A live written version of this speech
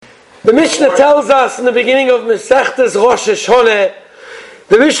The Mishnah tells us in the beginning of Masechtas Rosh Hashanah,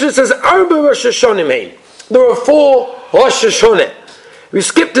 the Mishnah says, Arba Rosh Hashanah mein. There are 4 Rosh Hashanah. We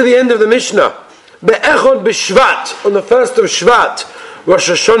skip to the end of the Mishnah. Be'echod b'Shvat, on the 1st of Shvat, Rosh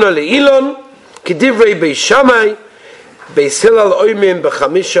Hashanah le'ilon, Kedivrei Beis Shammai, Beis Hillel oimim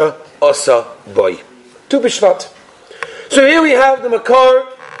b'chamisha osa boy. Tu b'Shvat. So here we have the Makar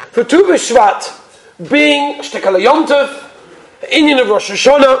for Tu b'Shvat being Shtekal Yom Tov, the Indian of Rosh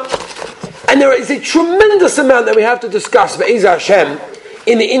Hashanah, and there is a tremendous amount that we have to discuss Be'ez Hashem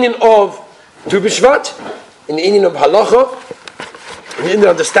in the Indian of Tu b'Shvat, in the Indian of Halacha, in the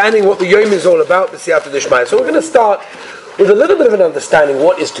understanding what the Yom is all about, the Siyata Dishmaya. So we're going to start with a little bit of an understanding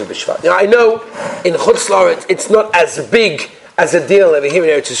what is Tu b'Shvat. Now I know in Chutz La'aretz it's not as big as a deal over here in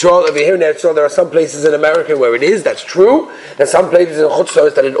Eretz Yisrael. Over here in Eretz Yisrael there are some places in America where it is, that's true. There's some places in Chutz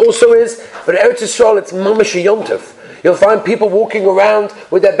La'aretz that it also is. But in Eretz Yisrael it's mamash Yom Tov. You'll find people walking around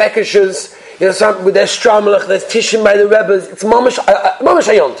with their bekeshers, with their stramelach, there's tishim by the Rebbes. It's mamash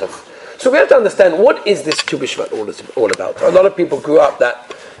Yom Tov. So we have to understand what is this Tu b'Shvat all about. A lot of people grew up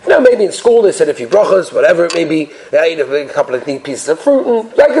that, maybe in school they said a few brachas, whatever it may be, they ate a couple of neat pieces of fruit,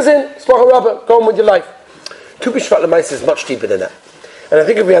 and like us in, spracha rabba, go on with your life. Tu b'Shvat l'maisa is much deeper than that. And I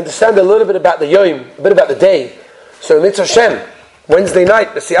think if we understand a little bit about the Yom, a bit about the day, so Mitzvah Hashem, Wednesday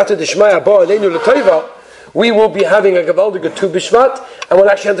night, the Siyata Dishmaya Bo Aleinu L'Toiva, we will be having a Gavaldiga Tu b'Shvat, and we'll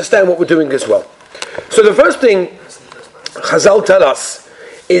actually understand what we're doing as well. So the first thing Chazal tell us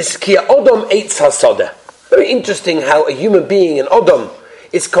is Ki Odom Eitz HaSodeh. Very interesting how a human being, an Odom,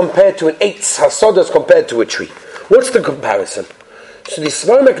 is compared to an Eitz HaSodeh, is compared to a tree. What's the comparison? So the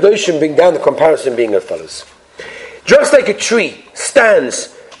Svarim HaKadoshim bring down the comparison being as follows. Just like a tree stands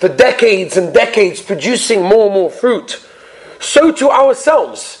for decades and decades producing more and more fruit, so to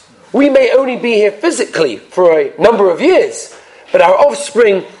ourselves, we may only be here physically for a number of years, but our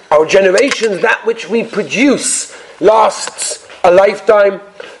offspring, our generations, that which we produce lasts a lifetime,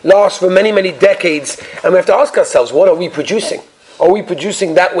 lasts for many, many decades, and we have to ask ourselves, what are we producing? Are we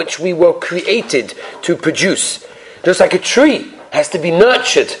producing that which we were created to produce? Just like a tree has to be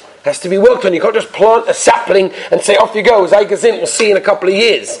nurtured, has to be worked on. You can't just plant a sapling and say, off you go, Zaygazin, we'll see in a couple of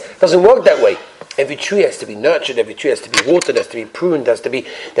years. It doesn't work that way. Every tree has to be nurtured, every tree has to be watered, has to be pruned, there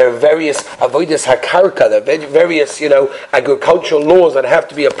are various avodas hakarka, there are various, agricultural laws that have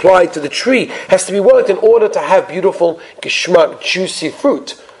to be applied to the tree, has to be worked in order to have beautiful, geschmack, juicy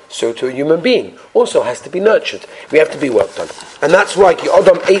fruit. So to a human being, also has to be nurtured. We have to be worked on. And that's why, Ki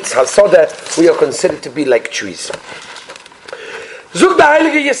Odom Eitz HaSodeh, we are considered to be like trees. Zug the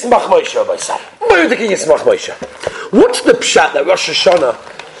Heilige Yismach Moshe, what's the pshat that Rosh Hashanah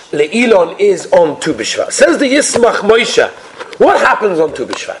Le'ilon is on Tu b'Shvat? Says the Yismach Moshe, what happens on Tu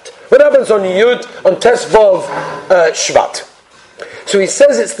b'Shvat? What happens on Yud, on Tesvav Shvat? So he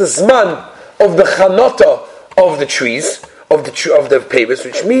says it's the Zman of the Chanota of the trees, of the pavers,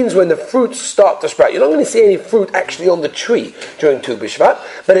 which means when the fruits start to sprout. You're not going to see any fruit actually on the tree during Tu b'Shvat,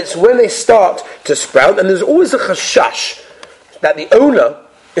 but it's when they start to sprout, and there's always a chashash that the owner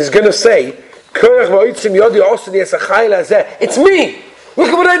is going to say, it's me! Look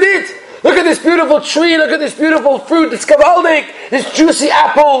at what I did! Look at this beautiful tree, look at this beautiful fruit, it's kavaldik, these juicy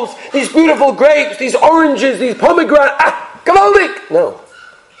apples, these beautiful grapes, these oranges, these pomegranates, kavaldik! No.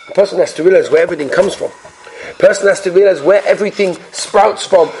 The person has to realize where everything comes from. The person has to realize where everything sprouts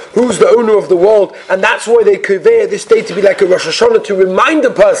from, who's the owner of the world, and that's why they convey this day to be like a Rosh Hashanah, to remind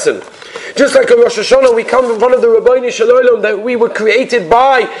the person. Just like a Rosh Hashanah, we come in front of the Rabbeinu Shalom that we were created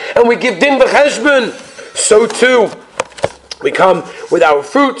by, and we give din v'cheshbon. So too, we come with our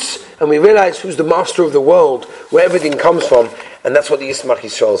fruits, and we realize who's the master of the world, where everything comes from, and that's what the Yismach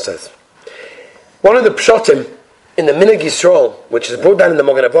Yisrael says. One of the pshatim in the Minhag Yisrael, which is brought down in the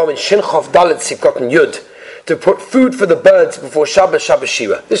Magen Avraham in Shin Chav Dalet Sivkot Yud, to put food for the birds before Shabbos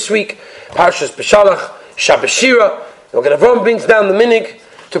Shira. This week, Parshas Beshalach, Shabbos Shira, the Magen Avraham brings down the Minhag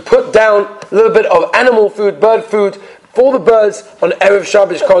to put down a little bit of animal food, bird food, for the birds on Erev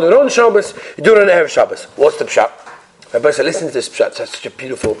Shabbos, called it on Shabbos, you do it on Erev Shabbos. What's the pshat? Rabbi said, listen to this pshat, it's such a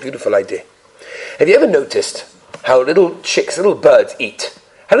beautiful, beautiful idea. Have you ever noticed how little chicks, little birds eat?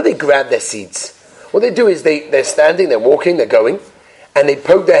 How do they grab their seeds? What they do is they're standing, they're walking, they're going, and they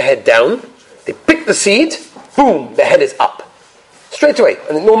poke their head down, they pick the seed, boom, their head is up. Straight away.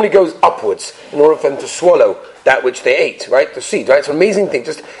 And it normally goes upwards in order for them to swallow that which they ate, right? The seed, right? It's an amazing thing.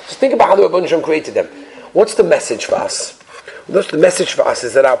 Just think about how the Rebbeinu Shalom created them. What's the message for us? The message for us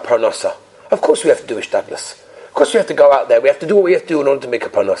is that our parnasa. Of course we have to do ishtadlus. Of course we have to go out there. We have to do what we have to do in order to make a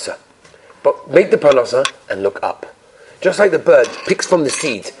parnasa. But make the parnasa and look up. Just like the bird picks from the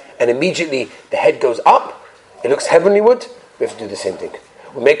seed and immediately the head goes up, it looks heavenlyward, we have to do the same thing.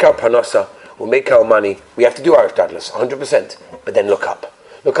 we make our parnasa, we make our money, we have to do our ishtadlus, 100%, but then look up.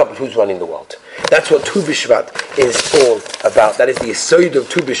 Look up at who's running the world. That's what Tu B'Shvat is all about. That is the yesod of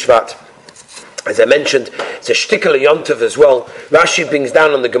Tu B'Shvat. As I mentioned, it's a shtickle yontiv as well. Rashi brings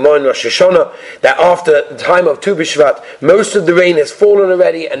down on the Gemara in Rosh Hashanah that after the time of Tu B'Shvat, most of the rain has fallen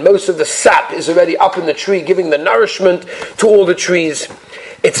already, and most of the sap is already up in the tree, giving the nourishment to all the trees.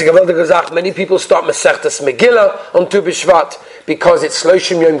 It's a geweldige Gezach. Many people start Masechtas Megillah on Tu B'Shvat because it's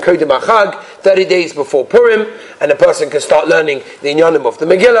Shloshim Yom Kodem HaChag, 30 days before Purim, and a person can start learning the inyanim of the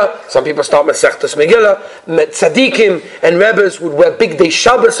Megillah. Some people start Masechtas Megillah. Tzadikim and Rebbes would wear big day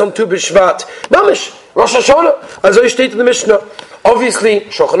Shabbos on Tu B'Shvat. Mamish, Rosh Hashanah, as I stated in the Mishnah. Obviously,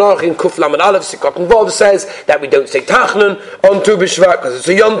 Shulchan Aruch in Kuf Lamed Aleph Sikot and Vav says that we don't say Tachnun on Tu B'Shvat because it's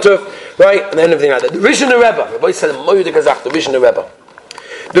a Yontov, right? And then everything like that. The Rishon Rebbe, Rabbi said, the Rishon Rebbe.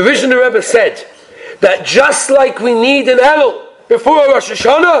 The Rishon Rebbe said that just like we need an Elul before Rosh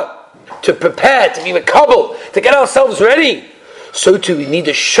Hashanah to prepare, to be Mekabel, to get ourselves ready, so too we need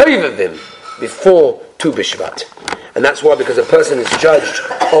a Shovavim before Tu B'Shvat. And that's why, because a person is judged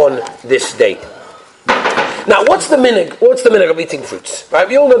on this day. Now, what's the minig? What's the minig of eating fruits? Right?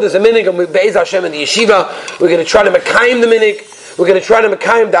 We all know there's a minig, and Be'ez Hashem in the yeshiva, we're going to try to mekayim the minig. We're going to try to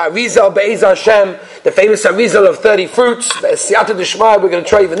mekayim the Arizal, Be'ez Hashem, the famous Arizal of 30 fruits. Siyata D'Shmai, we're going to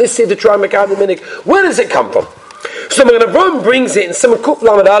try even this year to try and mekayim the minig. Where does it come from? So Magen Avraham brings it in Simon Kuf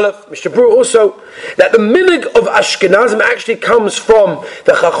Lamed Aleph, Mr. Brewer also, that the minig of Ashkenazim actually comes from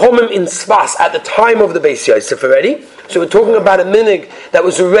the Chachomim in Sfas at the time of the Beis Yosef already. So we're talking about a minig that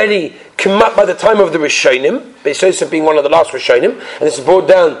was already come up by the time of the Rishonim, Beis Yosef being one of the last Rishonim, and this is brought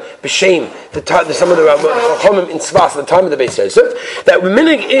down b'shem some of the Chachomim in Sfas at the time of the Beis Yosef, that the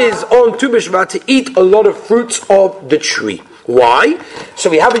minig is on Tu B'Shvat to eat a lot of fruits of the tree. Why?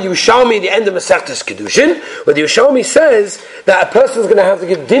 So we have a Yerushalmi at the end of Masechtas Kedushin, where the Yerushalmi says that a person is going to have to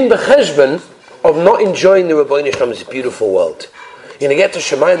give din b'cheshbon of not enjoying the Rebbeinu Shalom's beautiful world. You're going to get to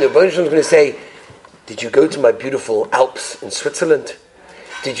Shemayim, the Rebbeinu Shalom is going to say, did you go to my beautiful Alps in Switzerland?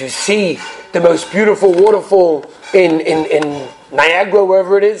 Did you see the most beautiful waterfall in Niagara,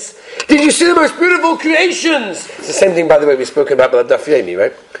 wherever it is? Did you see the most beautiful creations? It's the same thing, by the way, we've spoken about Daf Yomi,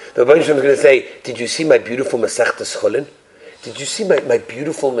 right? The Rebbeinu Shalom is going to say, did you see my beautiful Masechtas Cholin? Did you see my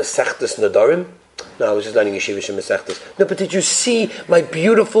beautiful Masechtas Nadarim? No, I was just learning Yeshivish and Masechtas. No, but did you see my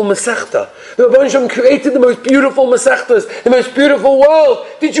beautiful Masechta? The Rebbeinu Shalom created the most beautiful Masechtas, the most beautiful world.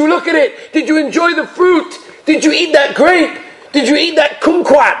 Did you look at it? Did you enjoy the fruit? Did you eat that grape? Did you eat that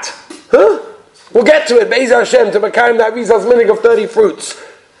kumquat? Huh? We'll get to it. Be'ez Hashem, to Mekayim that Rizal's minig of 30 fruits.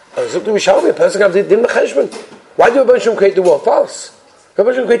 A person can have the din b'cheshbon. Why did Rebbeinu Shalom create the world for us?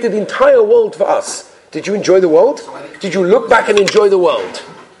 Rebbeinu Shalom created the entire world for us. Did you enjoy the world? Did you look back and enjoy the world?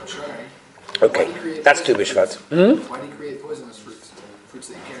 Okay, that's Tu B'Shvat. Why do you create poisonous fruits? Fruits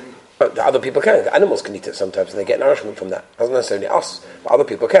that you can't eat? But other people can. The animals can eat it sometimes, and they get nourishment from that. Doesn't necessarily us, but other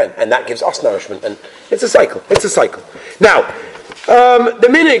people can, and that gives us nourishment. And it's a cycle. It's a cycle. Now, the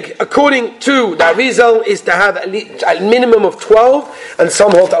minig, according to the Arizal, is to have a minimum of 12, and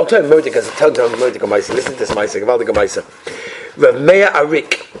some hold. I'll tell you Mordecai. Listen to this Maisa. Gavaldiga Maisa. Rav Meir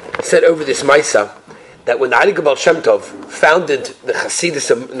Arik said over this Maisa that when the Heilige Baal Shem Tov founded the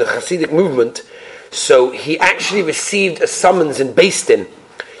Hasidic movement, so he actually received a summons in Beis Din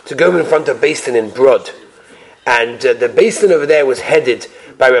to go in front of Beis Din in Brod. And the Beis Din over there was headed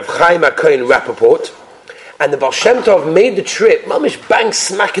by Rav Chaim HaKohen Rappaport. And the Baal Shem Tov made the trip, mamish bang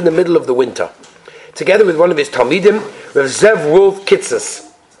smack in the middle of the winter, together with one of his Talmidim, Rav Zev Wolf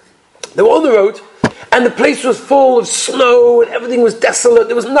Kitzes. They were on the road, and the place was full of snow, and everything was desolate.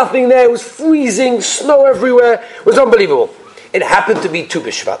 There was nothing there. It was freezing, snow everywhere. It was unbelievable. It happened to be Tu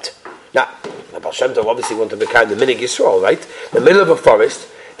B'Shvat. Now, the Baal Shem Tov obviously wanted to be kind of the Minig Yisrael, right? In the middle of a forest.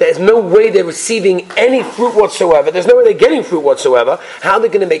 There's no way they're receiving any fruit whatsoever. There's no way they're getting fruit whatsoever. How are they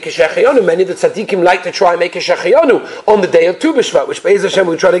going to make a Shechayanu? Many of the tzaddikim like to try and make a Shechayanu on the day of Tu B'Shvat, which Be'ez Hashem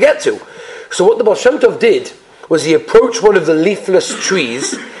we'll try to get to. So what the Baal Shem Tov did was he approached one of the leafless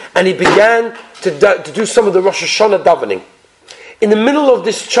trees and he began to do some of the Rosh Hashanah davening. In the middle of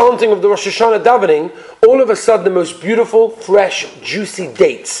this chanting of the Rosh Hashanah davening, all of a sudden the most beautiful, fresh, juicy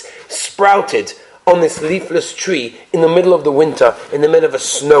dates sprouted on this leafless tree in the middle of the winter, in the middle of a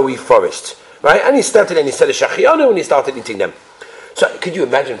snowy forest. Right? And he started and he said a Shechayanu and he started eating them. So could you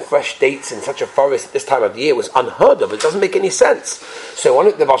imagine fresh dates in such a forest at this time of the year? It was unheard of. It doesn't make any sense. So one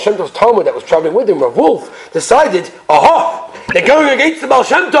of the Baal Shem Tov's Talmud that was traveling with him, Rav Wolf, decided, they're going against the Baal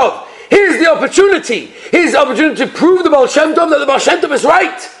Shem Tov. Here's the opportunity. Here's the opportunity to prove the Baal Shem Tov that the Baal Shem Tov is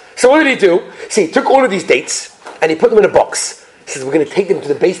right. So what did he do? See, he took all of these dates and he put them in a box. He says, we're going to take them to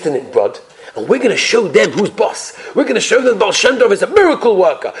the Beis Din in Brod And we're going to show them who's boss. We're going to show them Baal Shem Tov is a miracle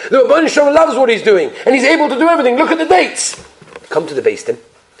worker. The Rebbeinu Shalom loves what he's doing, and he's able to do everything. Look at the dates. Come to the Beis Din,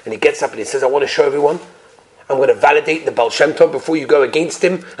 and he gets up and he says, I want to show everyone. I'm going to validate the Baal Shem Tov before you go against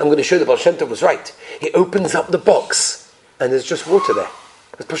him. I'm going to show the Baal Shem Tov was right. He opens up the box, and there's just water there.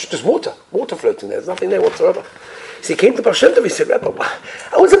 There's just water floating there. There's nothing there whatsoever. So he came to Baal Shem Tov, he said, Rebbe,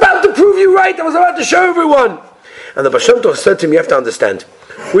 I was about to prove you right. I was about to show everyone. And the Baal Shem Tov said to him, you have to understand,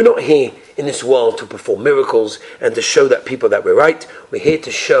 we're not here in this world to perform miracles and to show that people that we're right. We're here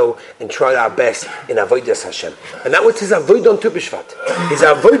to show and try our best in Avodas Hashem. And that was his Avodah on Tu B'Shvat. His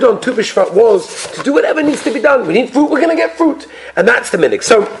Avodah on Tu B'Shvat was to do whatever needs to be done. We need fruit, we're going to get fruit. And that's the minhag.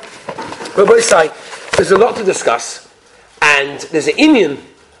 So, Rabbi Sai, there's a lot to discuss. And there's an inyan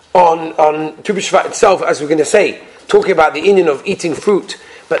on Tu B'Shvat itself, as we're going to say, talking about the inyan of eating fruit.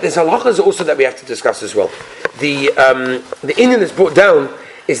 But there's halachas also that we have to discuss as well. The inyan that's brought down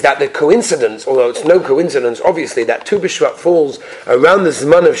is that the coincidence, although it's no coincidence, obviously, that Tu B'Shvat falls around the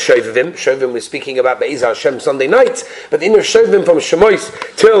Zman of Shovavim. Shovavim we're speaking about Be'ez Hashem Sunday nights, but the inyan of Shovavim from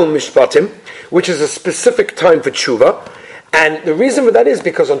Shemois till Mishpatim, which is a specific time for tshuva. And the reason for that is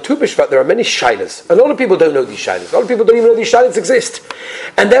because on Tu B'Shvat there are many shilas. A lot of people don't know these shilas. A lot of people don't even know these shilas exist.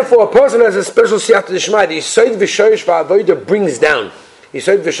 And therefore a person has a special siyata d'shmai. The Yisod V'Shoresh V'Avodah brings down.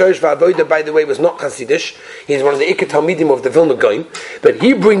 Yisod V'Shoresh V'Avodah, by the way, was not Hasidish. He's one of the Ikar Talmidim of the Vilna Gaon. But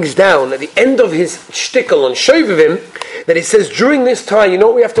he brings down, at the end of his shtickle on Shovavim, that he says, during this time, you know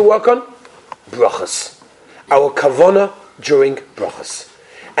what we have to work on? Brachas. Our kavanah during brachas.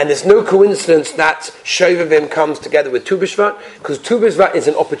 And there's no coincidence that Shovavim comes together with Tu B'Shvat, because Tu B'Shvat is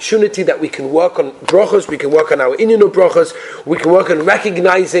an opportunity that we can work on brachas, we can work on our inyan of brachas, we can work on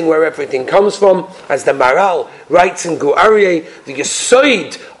recognizing where everything comes from. As the Maral writes in Gur Aryeh, the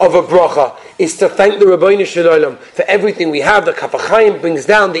Yesod of a bracha is to thank the Rebbeinu Shalom for everything we have. The Kaf HaChaim brings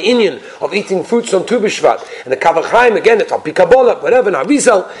down the inyan of eating fruits on Tu B'Shvat. And the Kaf HaChaim, again, it's on Pikabola, whatever, in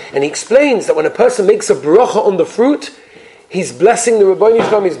Arizal, and he explains that when a person makes a bracha on the fruit, he's blessing the Rebbeinu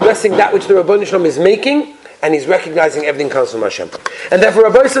Shalom, he's blessing that which the Rebbeinu Shalom is making, and he's recognizing everything comes from Hashem. And therefore,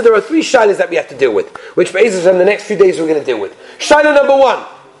 Rabbi said there are three shilas that we have to deal with, which Be'ez Hashem, the next few days we're going to deal with. Shilah number one,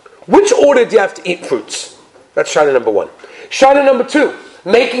 which order do you have to eat fruits? That's shilah number one. Shilah number two,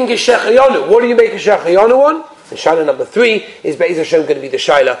 making a shechayanu. What do you make a shechayanu on? And shilah number three is Be'ez Hashem going to be the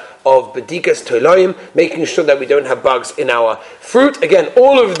shilah of Bedikas Toilayim, making sure that we don't have bugs in our fruit. Again,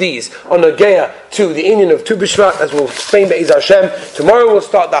 all of these are Nogea to the inyan of Tu B'Shvat, as we'll explain Be'ez Hashem. Tomorrow we'll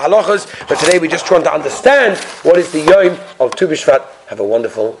start the halachas, but today we're just trying to understand what is the yom of Tu B'Shvat. Have a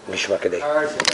wonderful Mishma Kadei.